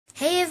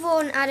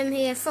everyone, Adam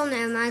here from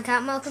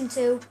Minecraft. Welcome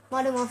to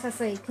Modern Warfare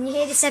 3. Can you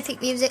hear this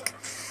epic music?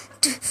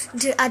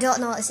 I don't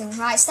know what to sing.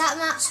 Right, start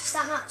match.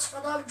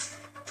 Hold on.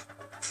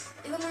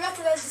 You're going to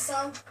recognise the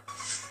song.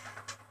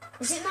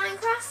 Is it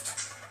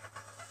Minecraft?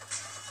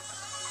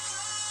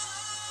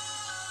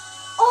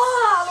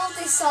 Oh, I love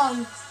this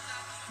song.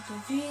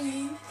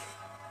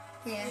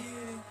 Yeah.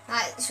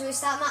 Right, shall we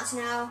start match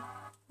now?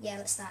 Yeah,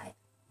 let's start it.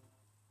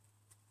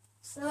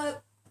 So,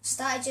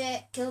 started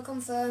it, kill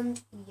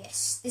confirmed.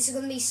 Yes. This is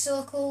going to be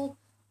so cool.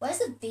 Where's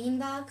the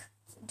beanbag?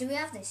 Do we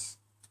have this?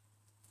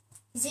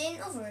 Is it in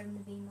the other room,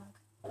 the beanbag?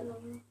 I don't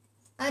know. It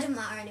doesn't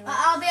matter anyway.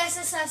 I'll be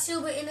SSS,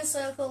 you'll be in a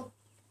circle.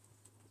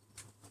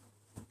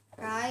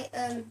 Right,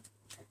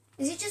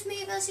 is it just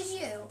me versus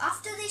you?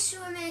 After this,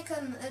 should we make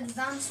an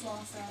advanced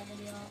warfare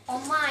video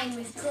online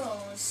with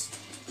pros?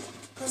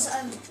 Because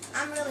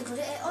I'm really good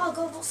at it. Oh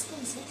god, what skin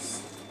is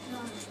this? No,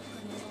 I'm not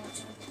going to watch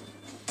it.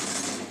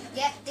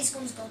 Yep, this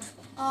gun's good.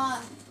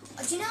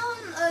 Do you know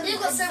on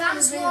You've got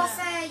advanced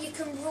warfare you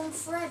can run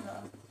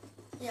forever?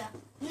 Yeah.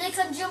 And they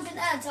can jump in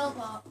the air and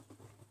teleport.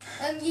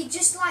 You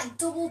just like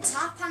double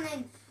tap and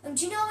then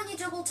do you know when you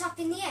double tap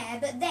in the air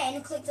but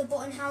then click the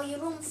button how you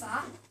run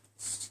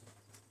fast?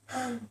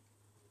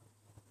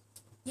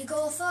 You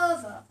go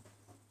further.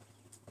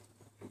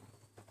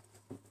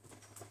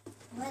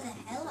 Where the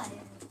hell are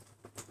you?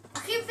 I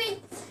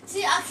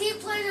keep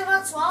playing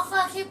Advanced Warfare,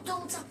 I keep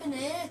double tapping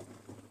here.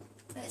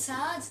 It's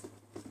hard.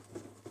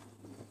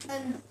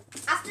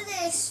 After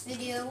this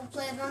video we'll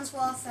play Advanced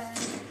Warfare.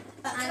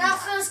 Can I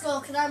first go?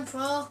 Can I'm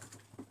pro?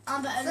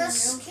 I'm better than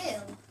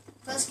you.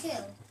 First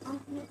kill.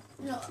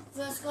 No,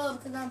 first go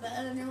because I'm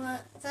better than you.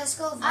 First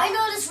go. I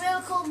know this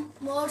real cool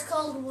mode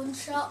called one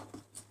shot.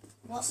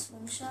 What's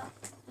one shot?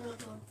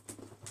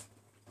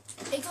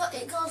 It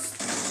goes.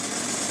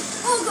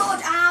 Oh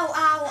god! Ow!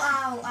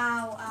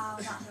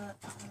 That hurt.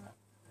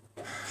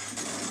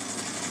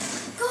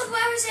 God,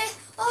 where is it?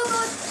 Oh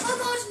god!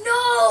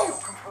 No!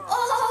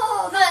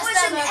 Oh, that was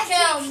an epic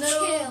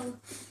kill.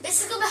 This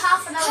is gonna be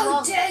half an hour long.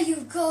 How dare you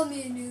call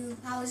me a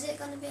noob? How is it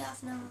gonna be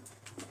half an hour?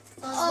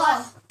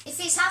 Oh, if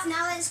it's half an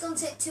hour, then it's gonna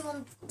take too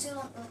long to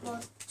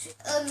upload.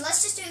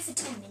 Let's just do it for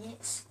 10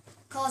 minutes,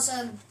 cause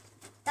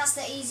that's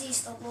the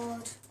easiest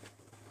upload.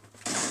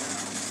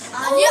 I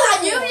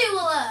knew you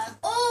were there.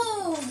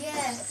 Oh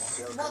yeah.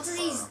 What do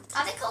these?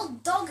 Are they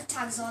called dog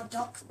tags or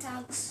doc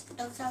tags?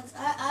 Dog tags. I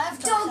have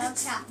dog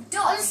tags.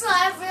 Dog. Honestly, I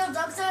have real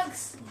dog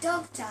tags.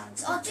 Dog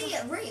tags. Oh, do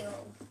you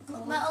real?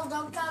 Oh. Metal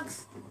dog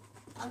tags.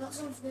 I got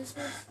some for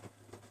Christmas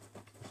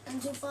in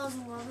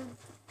 2011.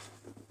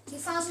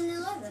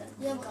 2011?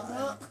 Yeah,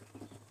 but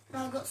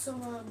I got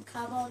some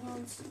cardboard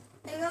ones.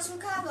 You got some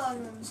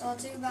cardboard ones? Oh,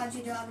 too bad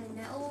you don't have any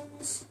metal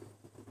ones.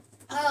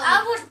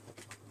 I would.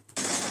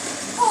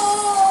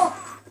 Oh!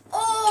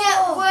 Get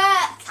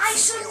wrecked! I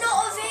should not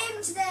have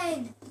aimed then.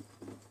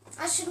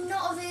 I should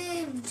not have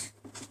aimed.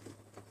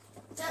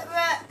 Get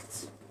wrecked.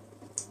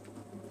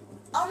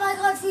 Oh my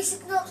god,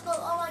 360 knocks.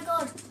 Oh my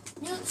god.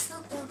 You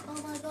stuck there.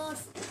 Oh my god.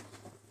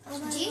 Oh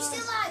my Do you god.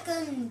 still like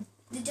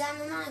the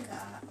Diamond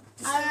Manga?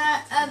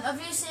 Have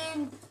you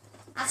seen?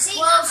 I've seen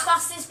World's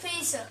Fastest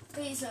Pizza.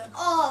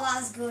 Oh,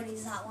 that's good.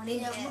 Is that one?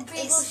 Isn't Yeah, it?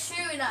 people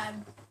shooting at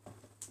him.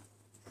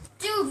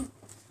 Dude.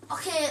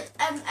 Okay.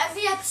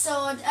 Every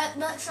episode,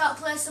 mw3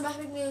 plays some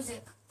epic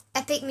music.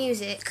 Epic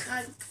music.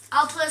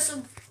 I'll play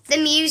some. The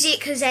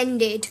music has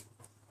ended.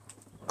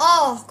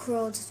 Oh,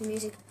 crowds, the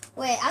music.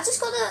 Wait, I just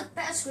got a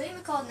better screen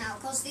record now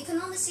because they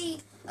can only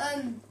see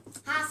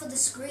half of the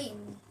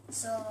screen.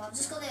 So I've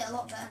just got it a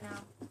lot better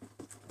now.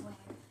 Where?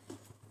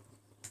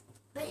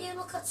 Bet you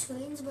look at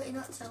screens, but you're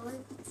not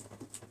telling.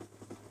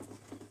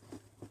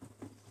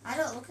 I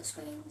don't look at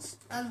screens.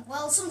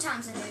 Well,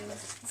 sometimes I do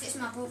if it's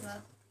my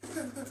brother.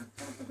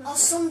 Or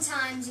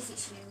sometimes if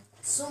it's you.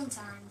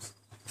 Sometimes.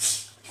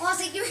 Oh, I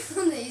think you're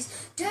on these.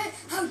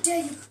 How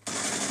dare you?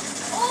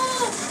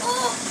 Oh!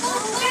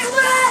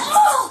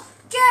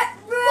 Get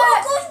wrecked!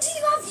 What gun do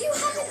you have? You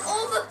have an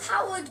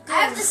overpowered gun. I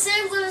have the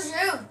same gun as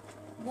you.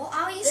 What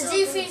are you The so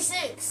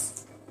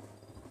G36.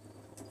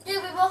 Yeah,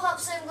 we both have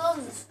the same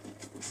guns.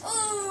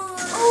 Oh!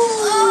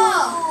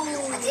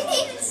 I didn't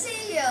even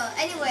see you.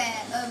 Anyway,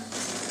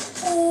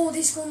 oh,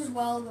 this gun's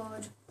well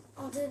good.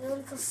 Oh, dude, it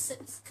only costs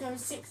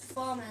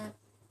 64, man.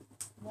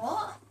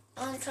 What?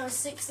 It only costs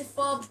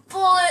 64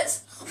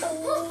 bullets.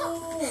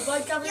 Oh, my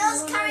God.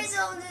 Yours carries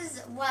on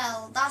as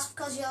well. That's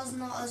because yours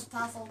not as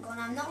powerful gun.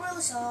 I'm not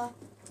really sure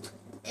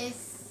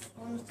if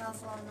one's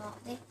powerful or not.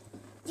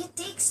 It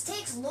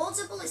takes loads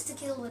of bullets to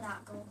kill with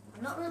that gun.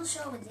 I'm not really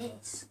sure with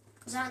this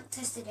because I haven't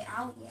tested it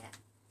out yet.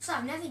 So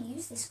I've never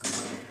used this gun.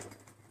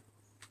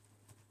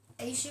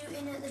 Are you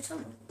shooting at the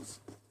tunnels?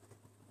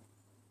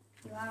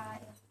 You are,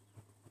 aren't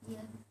you?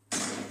 Yeah.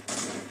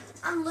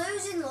 I'm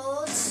losing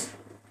loads.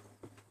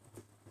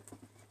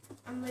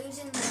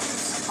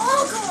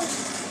 Oh god!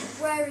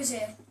 Where is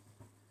it?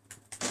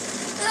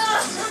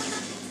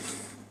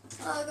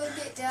 Oh, go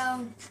get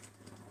down.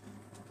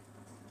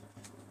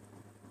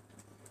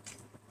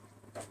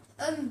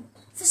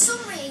 For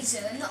some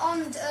reason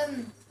on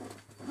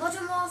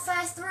Modern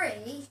Warfare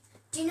 3,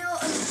 Do you know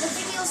the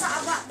videos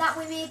that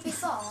we made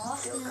before?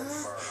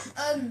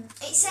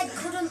 It said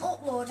couldn't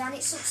upload, and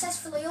it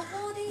successfully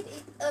uploaded.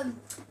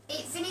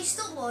 It finished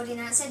uploading,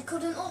 and it said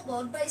couldn't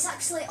upload, but it's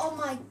actually on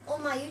my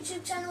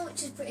YouTube channel,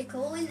 which is pretty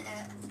cool, isn't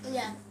it?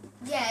 Yeah.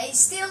 Yeah, it's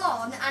still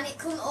on, and it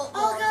couldn't upload.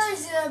 Oh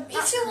guys, if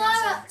you crazy.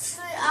 are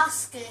actually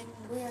asking,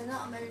 we are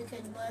not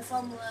American. We're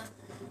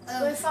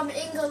from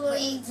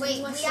England.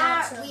 We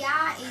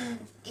are in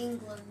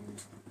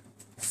England.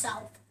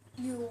 South.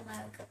 You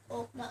America.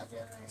 Oh, not the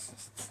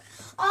racist.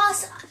 Oh,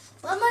 so,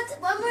 when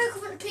we're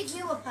coming to pick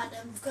you up,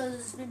 Adam,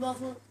 because we're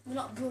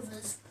not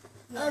brothers.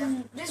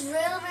 Yeah. This really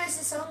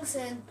racist song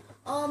saying,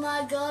 "Oh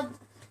my God,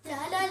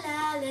 la la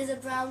la, there's a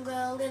brown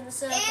girl in the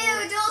circle."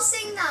 Ew! Don't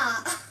sing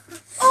that.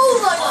 Oh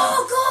my God!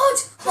 Oh God!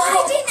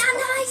 Why didn't I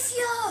knife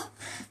you?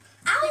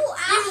 Ow!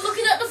 You were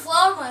looking at the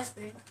floor on my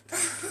screen. Ow!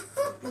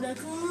 Like,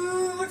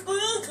 oh, what's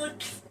going on?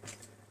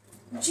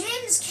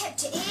 James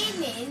kept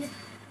aiming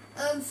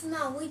for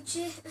my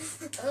widget.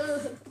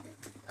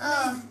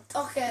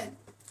 Okay,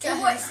 get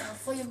What? yourself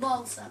for your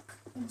ball sack.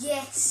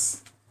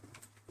 Yes.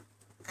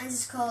 I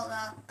just call it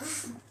that.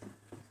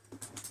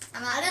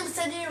 Adam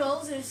 10 year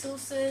olds who still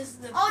says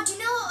the. Oh, do you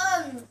know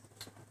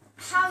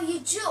how you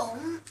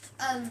jump?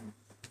 Oh,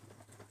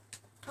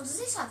 does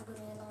this have a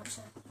grenade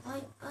launcher?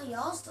 Oh,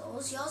 yours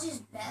does. Yours is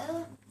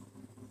better.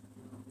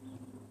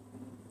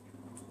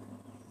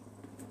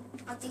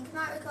 I think I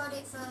might record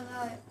it for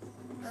about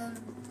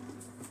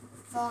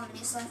 4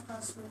 minutes left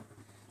because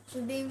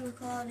we've been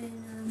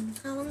recording.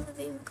 How long have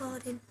we been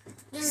recording?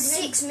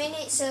 6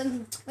 minutes.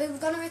 We were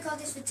gonna record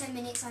this for 10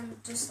 minutes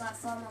and just like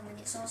 4 more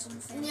minutes or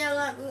something. Yeah,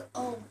 like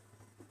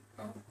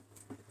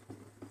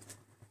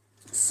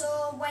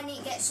So when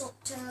it gets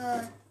up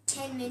to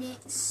 10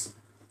 minutes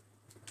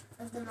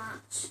of the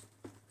match.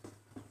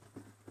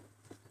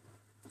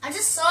 I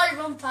just saw it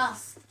run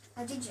past.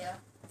 Oh, did you?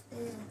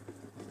 Where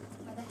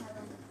the hell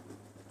am I?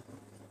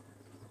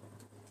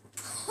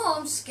 Oh,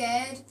 I'm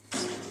scared.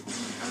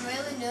 I'm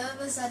really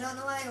nervous. I don't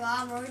know where you are.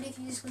 I'm worried if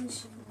you're just going to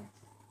shoot me.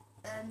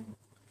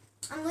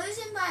 I'm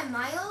losing by a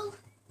mile.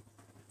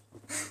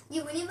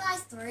 You're winning by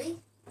 3.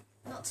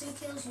 I got 2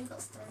 kills, you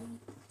got 3.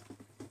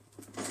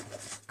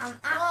 I'm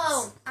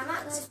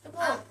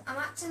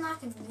acting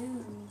like a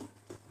noob.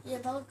 Yeah,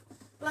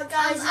 but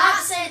guys,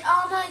 I'm saying,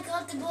 oh my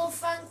God, they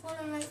both rank 1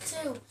 and rank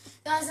 2.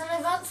 Guys, I'm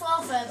Advanced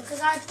Warfare because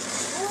I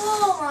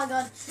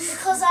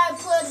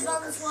played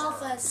Advanced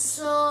Warfare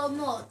so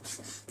much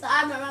that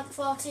I'm at rank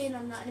 14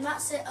 on that. And you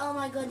might say, oh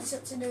my God, you're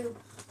such a noob.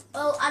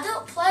 Well, I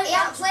don't play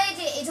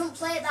He don't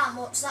play it that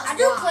much. That's I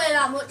don't play it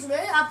that much,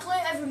 really. I play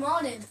it every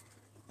morning.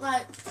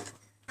 Like,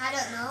 I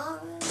don't know.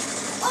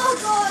 Oh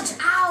God!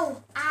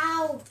 Ow!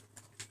 Ow!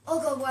 Oh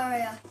God, where are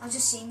you? I've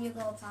just seen you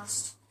go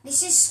past.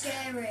 This is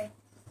scary.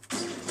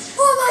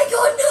 Oh my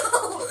God, no!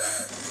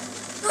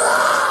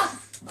 Ah!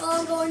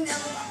 Oh God, no!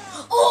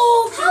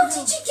 Oh, how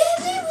did you get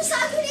me? Was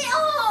that a grenade?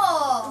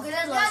 Oh!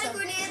 Grenade You had a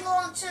grenade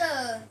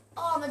launcher.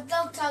 oh, my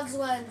dog tags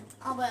went.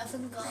 Oh wait, I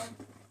forgot him.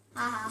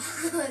 Haha.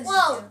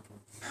 Whoa!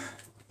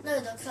 No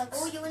dog tags.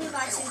 Oh, you only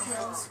by 2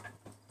 kills.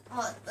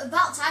 Oh,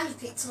 about time you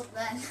picked up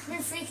then. I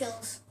mean 3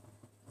 kills.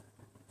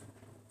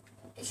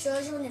 It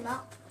shows you on your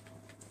map.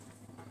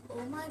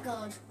 Oh my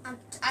God. I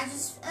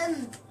just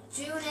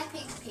drew an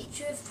epic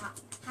picture of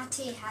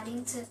Hattie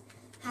Hattington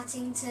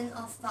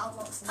off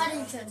BattleBox.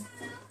 Paddington.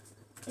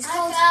 It's Hi,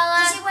 called.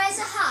 Callum. Because he wears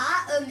a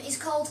hat. It's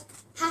called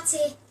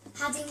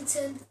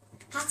Hattington.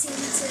 I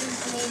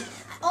mean,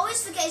 I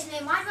always forget his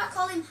name. Why do I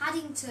call him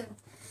Haddington?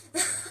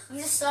 You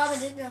just saw me,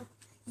 didn't you?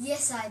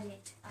 Yes, I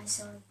did. I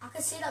saw him. I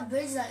can see that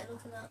bridge that you're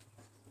looking at.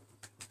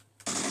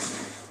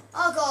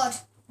 Oh God,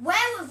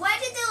 where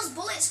did those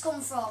bullets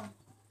come from?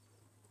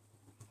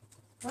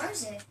 Where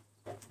is it?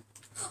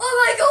 Oh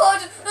my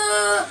God!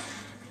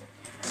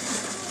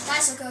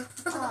 That's okay.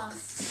 Oh.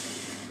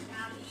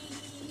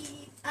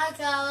 Hi,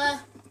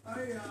 Carla.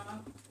 Hiya.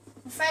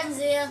 My friend's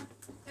here.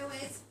 Who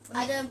is?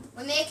 Adam.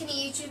 We're making a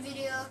YouTube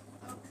video.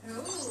 Oh,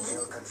 cool.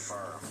 Kill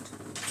confirmed.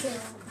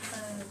 Kill.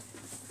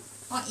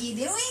 What are you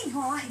doing?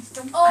 Alright,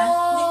 don't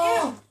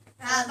Oh!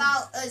 It's I've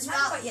about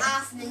got you.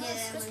 half a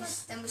minute,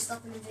 Christmas. then we're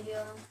stopping the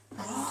video.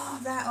 Oh,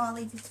 right, I'll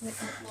leave you to it.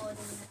 Uploading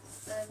it.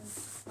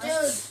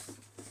 Dude.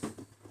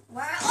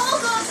 Where? Oh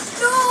God!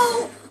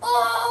 No!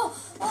 Oh!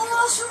 I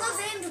shouldn't have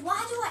aimed. Why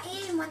do I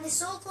aim when they're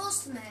so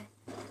close to me?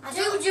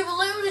 Dude, you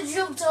literally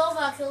jumped over,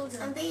 I killed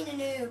him. I'm being a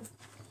noob.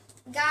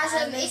 Guys,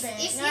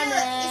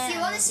 if you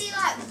want to see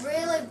like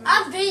really,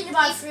 I'm beating you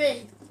by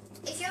 3.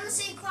 if you want to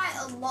see quite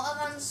a lot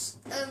of Advanced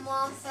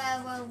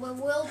Warfare, well, we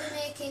will be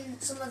making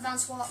some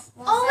Advanced Warfare.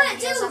 Oh wait,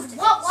 videos after dude, this.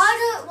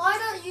 why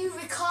don't you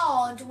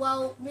record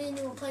while me and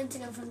you were playing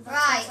together from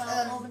Right,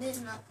 over the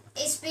internet?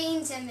 It's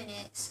been 10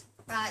 minutes.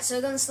 Right, so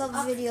we're gonna stop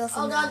the video for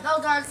Hold now. on,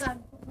 hold on.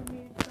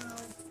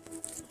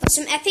 Put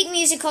some epic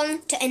music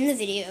on to end the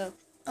video.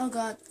 Oh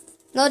God.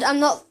 No, I'm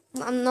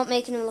not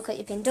making him look at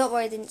your pin. Don't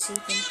worry, I didn't see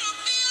him.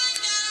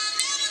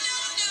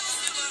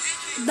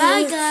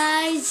 Bye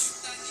guys.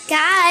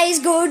 Guys,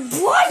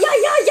 goodbye.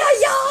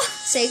 Yeah.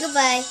 Say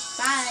goodbye.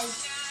 Bye.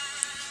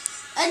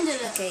 End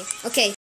of it. Okay.